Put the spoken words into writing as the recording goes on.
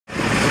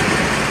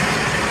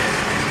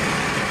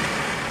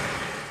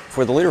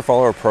For the leader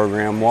follower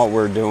program, what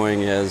we're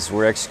doing is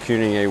we're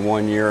executing a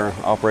one-year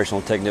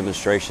operational tech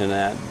demonstration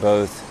at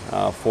both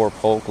Fort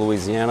Polk,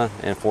 Louisiana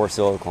and Fort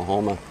Sill,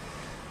 Oklahoma.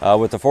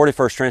 With the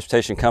 41st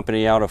Transportation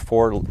Company out of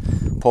Fort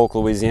Polk,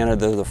 Louisiana,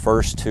 they're the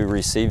first to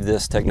receive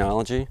this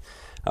technology.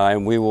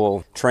 And we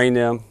will train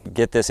them,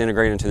 get this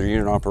integrated into their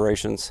unit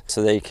operations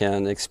so they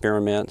can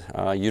experiment,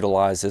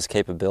 utilize this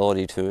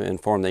capability to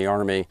inform the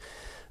Army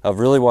of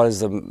really what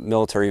is the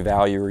military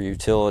value or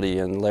utility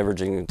in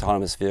leveraging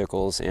autonomous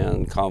vehicles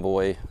in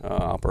convoy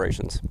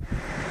operations.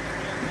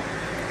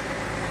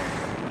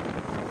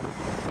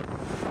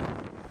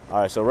 All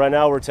right, so right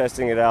now we're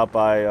testing it out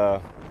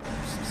by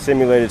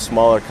simulated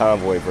smaller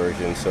convoy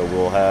version. So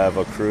we'll have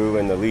a crew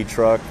in the lead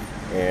truck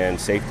and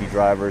safety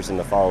drivers in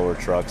the follower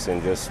trucks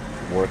and just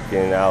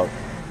working out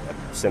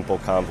a simple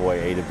convoy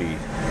A to B.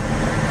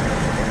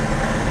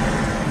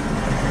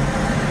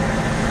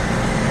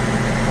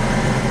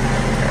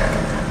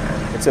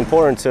 It's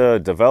important to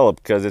develop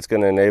because it's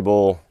going to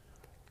enable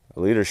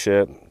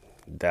leadership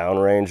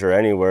downrange or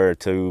anywhere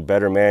to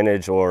better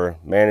manage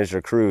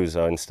their crews.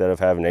 Instead of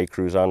having 8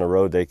 crews on the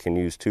road, they can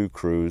use 2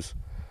 crews.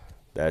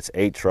 That's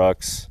 8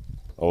 trucks,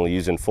 only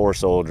using 4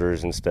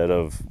 soldiers instead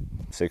of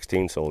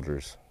 16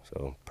 soldiers.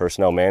 So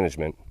personnel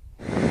management.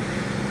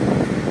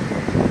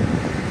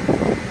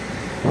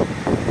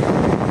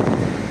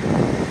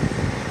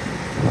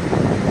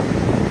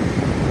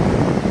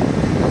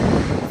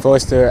 For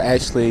us to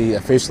actually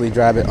officially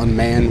drive it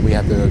unmanned, we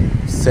have to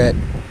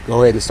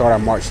go ahead and start our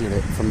March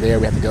unit. From there,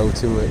 we have to go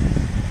to it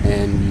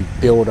and we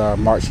build our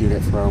March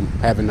unit from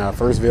having our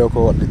first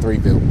vehicle up to 3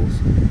 vehicles.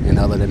 And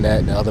other than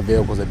that, the other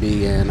vehicles will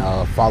be in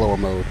follower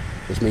mode,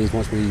 which means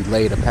once we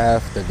lay the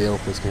path, the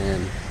vehicles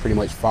can pretty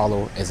much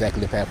follow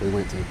exactly the path we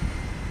went to.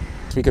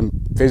 So we can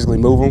physically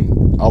move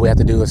them. All we have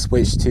to do is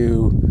switch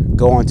to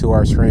go onto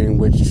our screen,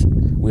 which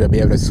we'll be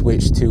able to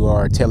switch to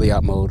our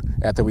teleop mode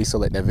after we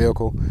select that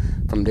vehicle.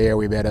 From there,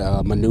 we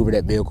better maneuver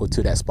that vehicle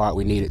to that spot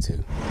we need it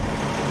to.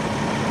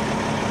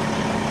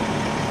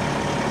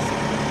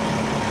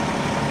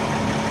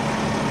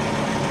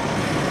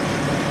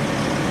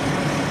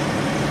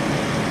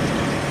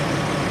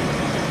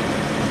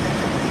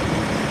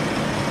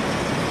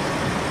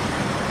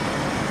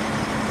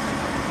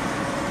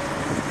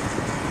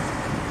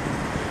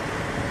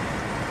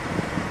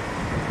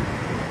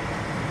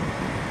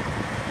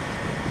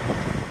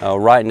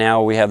 Right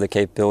now we have the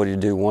capability to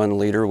do 1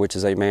 leader, which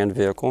is a manned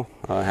vehicle,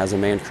 has a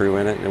manned crew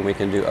in it, and we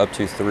can do up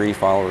to 3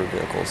 follower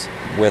vehicles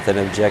with an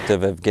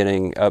objective of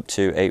getting up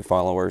to 8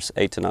 followers,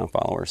 8 to 9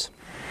 followers.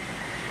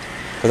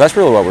 So that's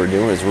really what we're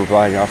doing, is we're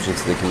providing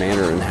options to the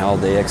commander and how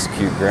they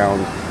execute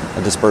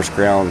dispersed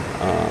ground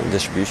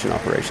distribution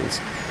operations.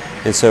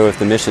 And so if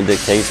the mission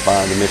dictates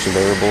by the mission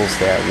variables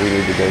that we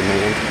need to go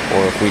manned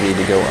or if we need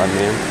to go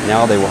unmanned,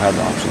 now they will have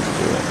the option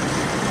to do it.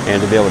 And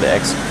to be able to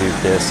execute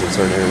this in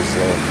certain areas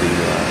of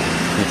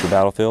the future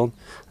battlefield,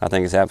 I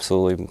think is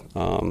absolutely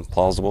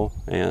plausible,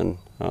 and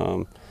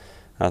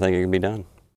I think it can be done.